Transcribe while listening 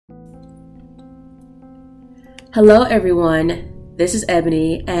Hello, everyone. This is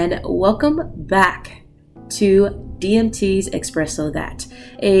Ebony, and welcome back to DMT's Espresso That,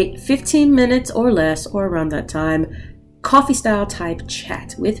 a 15 minutes or less, or around that time, coffee style type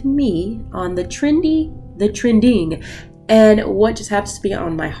chat with me on the trending, and what just happens to be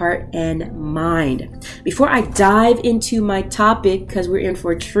on my heart and mind. Before I dive into my topic, because we're in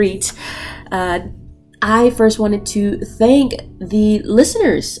for a treat, I first wanted to thank the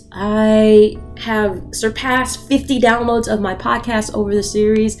listeners. I have surpassed 50 downloads of my podcast over the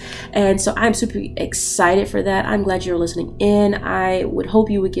series, and so I'm super excited for that. I'm glad you're listening in. I would hope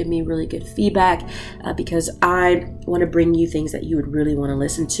you would give me really good feedback because I want to bring you things that you would really want to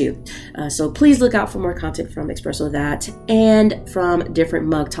listen to. So please look out for more content from Espresso That and from Different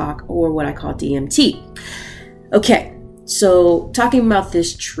Mug Talk, or what I call DMT. Okay, so talking about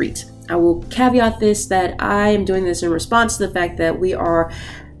this treat. I will caveat this that I am doing this in response to the fact that we are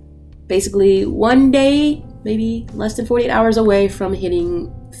basically one day, maybe less than 48 hours away from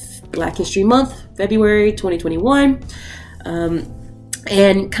hitting Black History Month, February 2021.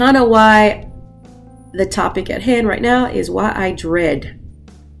 And kind of why the topic at hand right now is why I dread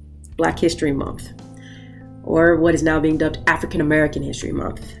Black History Month, or what is now being dubbed African American History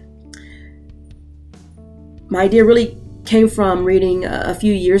Month. My idea really came from reading a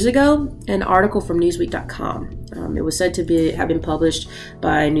few years ago an article from Newsweek.com. It was said to have been published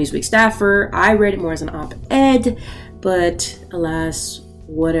by a Newsweek staffer. I read it more as an op-ed, but alas,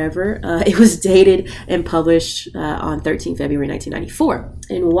 whatever. It was dated and published on 13 February 1994.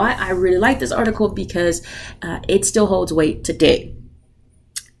 And why I really like this article, because it still holds weight today.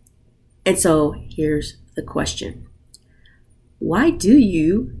 And so here's the question. Why do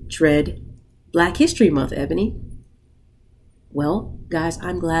you dread Black History Month, Ebony? Well, guys,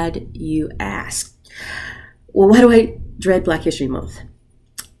 I'm glad you asked. Well, why do I dread Black History Month?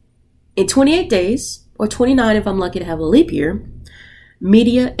 In 28 days, or 29 if I'm lucky to have a leap year,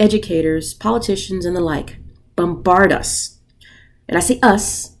 media, educators, politicians, and the like bombard us. And I say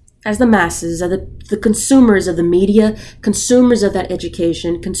us as the masses, as the consumers of the media, consumers of that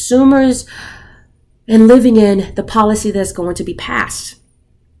education, consumers and living in the policy that's going to be passed.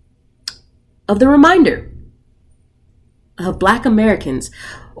 Of the reminder of Black Americans,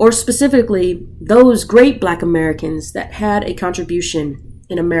 or specifically those great Black Americans that had a contribution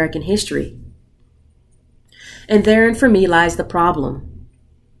in American history. And therein for me lies the problem.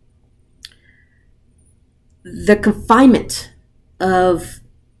 The confinement of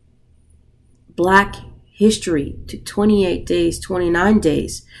Black history to 28 days, 29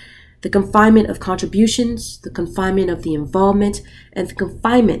 days, the confinement of contributions, the confinement of the involvement, and the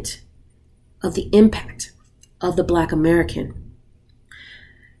confinement of the impact of the Black American.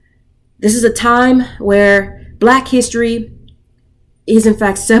 This is a time where Black history is in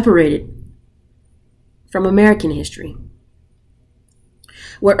fact separated from American history,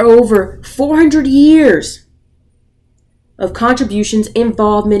 where over 400 years of contributions,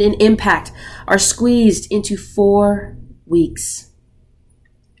 involvement, and impact are squeezed into 4 weeks.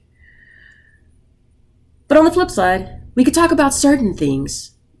 But on the flip side, we could talk about certain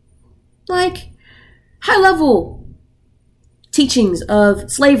things, like high-level teachings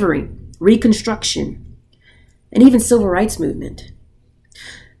of slavery, Reconstruction, and even civil rights movement.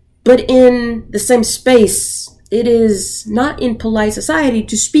 But in the same space, it is not in polite society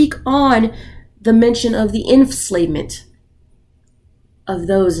to speak on the mention of the enslavement of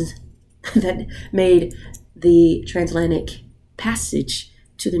those that made the transatlantic passage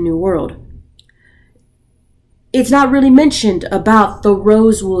to the New World. It's not really mentioned about the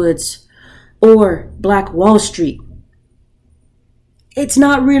Rosewoods or Black Wall Street. It's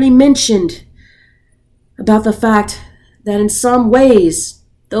not really mentioned about the fact that in some ways,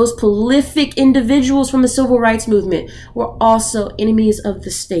 those prolific individuals from the civil rights movement were also enemies of the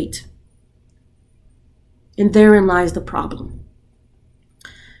state. And therein lies the problem.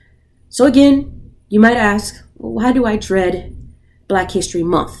 So again, you might ask, well, why do I dread Black History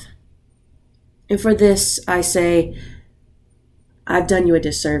Month? And for this, I say, I've done you a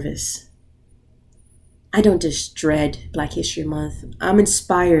disservice. I don't just dread Black History Month. I'm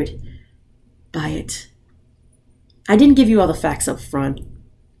inspired by it. I didn't give you all the facts up front.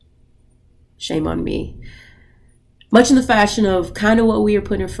 Shame on me. Much in the fashion of kind of what we are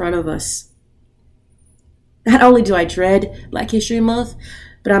putting in front of us. Not only do I dread Black History Month,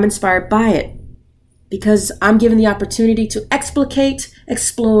 but I'm inspired by it because I'm given the opportunity to explicate,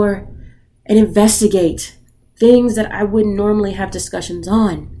 explore, and investigate things that I wouldn't normally have discussions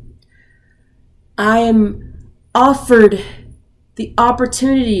on. I am offered the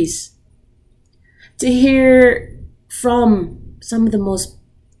opportunities to hear from some of the most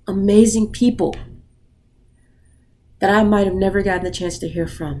amazing people that I might have never gotten the chance to hear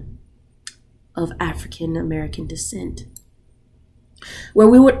from of African American descent, where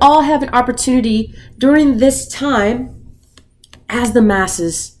we would all have an opportunity during this time as the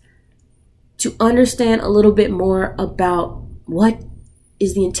masses to understand a little bit more about what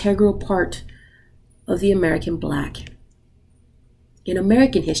is the integral part of the American Black in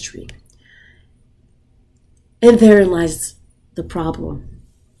American history. And therein lies the problem.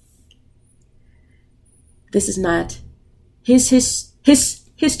 This is not his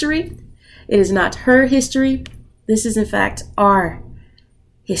history. It is not her history. This is, in fact, our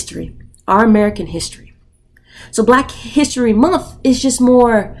history, our American history. So Black History Month is just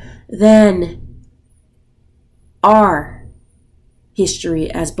more than our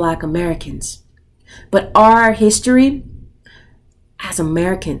history as Black Americans, but our history as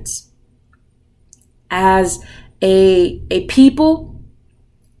Americans, as a people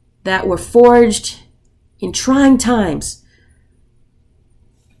that were forged in trying times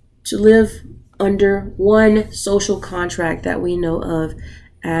to live under one social contract that we know of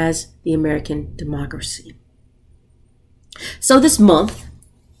as the American democracy. So this month,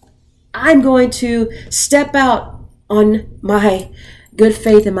 I'm going to step out on my good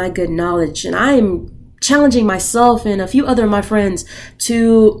faith and my good knowledge, and I am challenging myself and a few other of my friends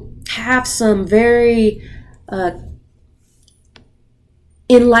to have some very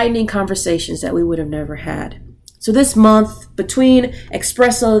enlightening conversations that we would have never had. So this month, between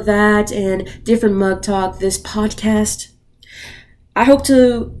Espresso That and Different Mug Talk, this podcast, I hope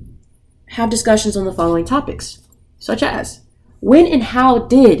to have discussions on the following topics, such as, when and how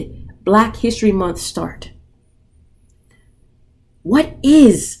did Black History Month start? What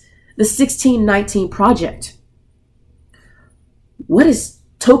is the 1619 Project? What is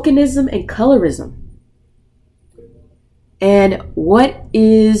tokenism and colorism? And what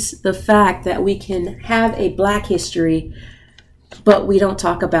is the fact that we can have a Black history, but we don't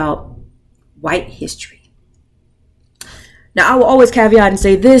talk about white history? Now, I will always caveat and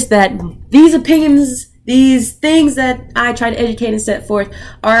say this, that these opinions, these things that I try to educate and set forth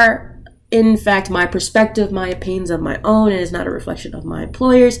are, in fact, my perspective, my opinions of my own. It is not a reflection of my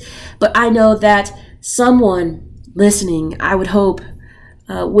employers. But I know that someone listening, I would hope,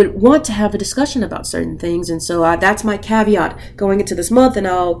 would want to have a discussion about certain things. And so that's my caveat going into this month. And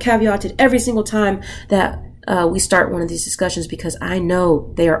I'll caveat it every single time that we start one of these discussions, because I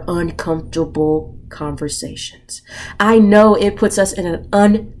know they are uncomfortable conversations. I know it puts us in an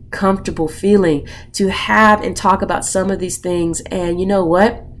uncomfortable feeling to have and talk about some of these things. And you know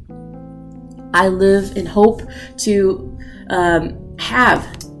what? I live in hope to have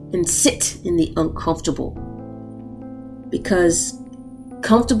and sit in the uncomfortable, because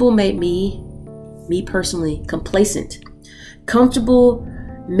comfortable made me personally, complacent. Comfortable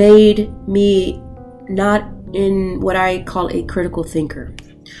made me not in what I call a critical thinker.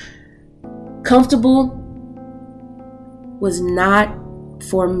 Comfortable was not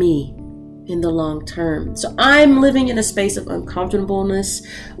for me in the long term. So I'm living in a space of uncomfortableness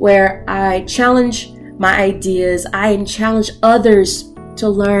where I challenge my ideas. I challenge others to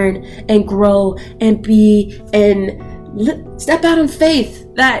learn and grow and be and step out in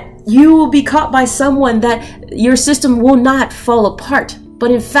faith that you will be caught by someone, that your system will not fall apart, but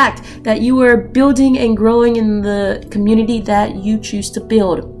in fact that you are building and growing in the community that you choose to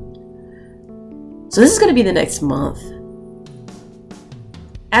build. So this is going to be the next month.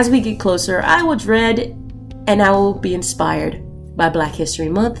 As we get closer, I will dread and I will be inspired by Black History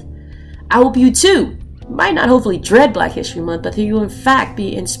Month. I hope you too might not hopefully dread Black History Month, but that you will in fact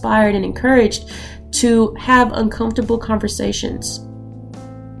be inspired and encouraged to have uncomfortable conversations.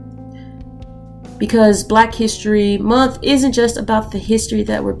 Because Black History Month isn't just about the history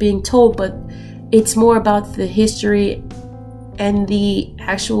that we're being told, but it's more about the history and the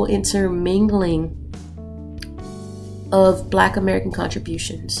actual intermingling of Black American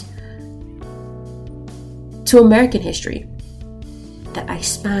contributions to American history that I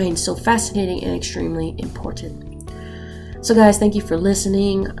find so fascinating and extremely important. So guys, thank you for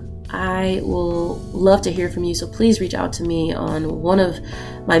listening. I will love to hear from you, so please reach out to me on one of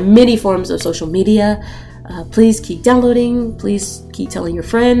my many forms of social media. Please keep downloading, please keep telling your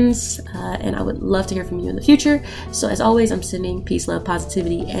friends, and I would love to hear from you in the future. So as always, I'm sending peace, love,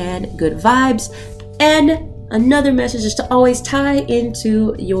 positivity, and good vibes. And another message is to always tie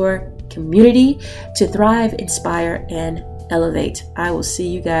into your community to thrive, inspire, and elevate. I will see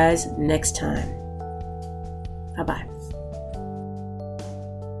you guys next time. Bye-bye.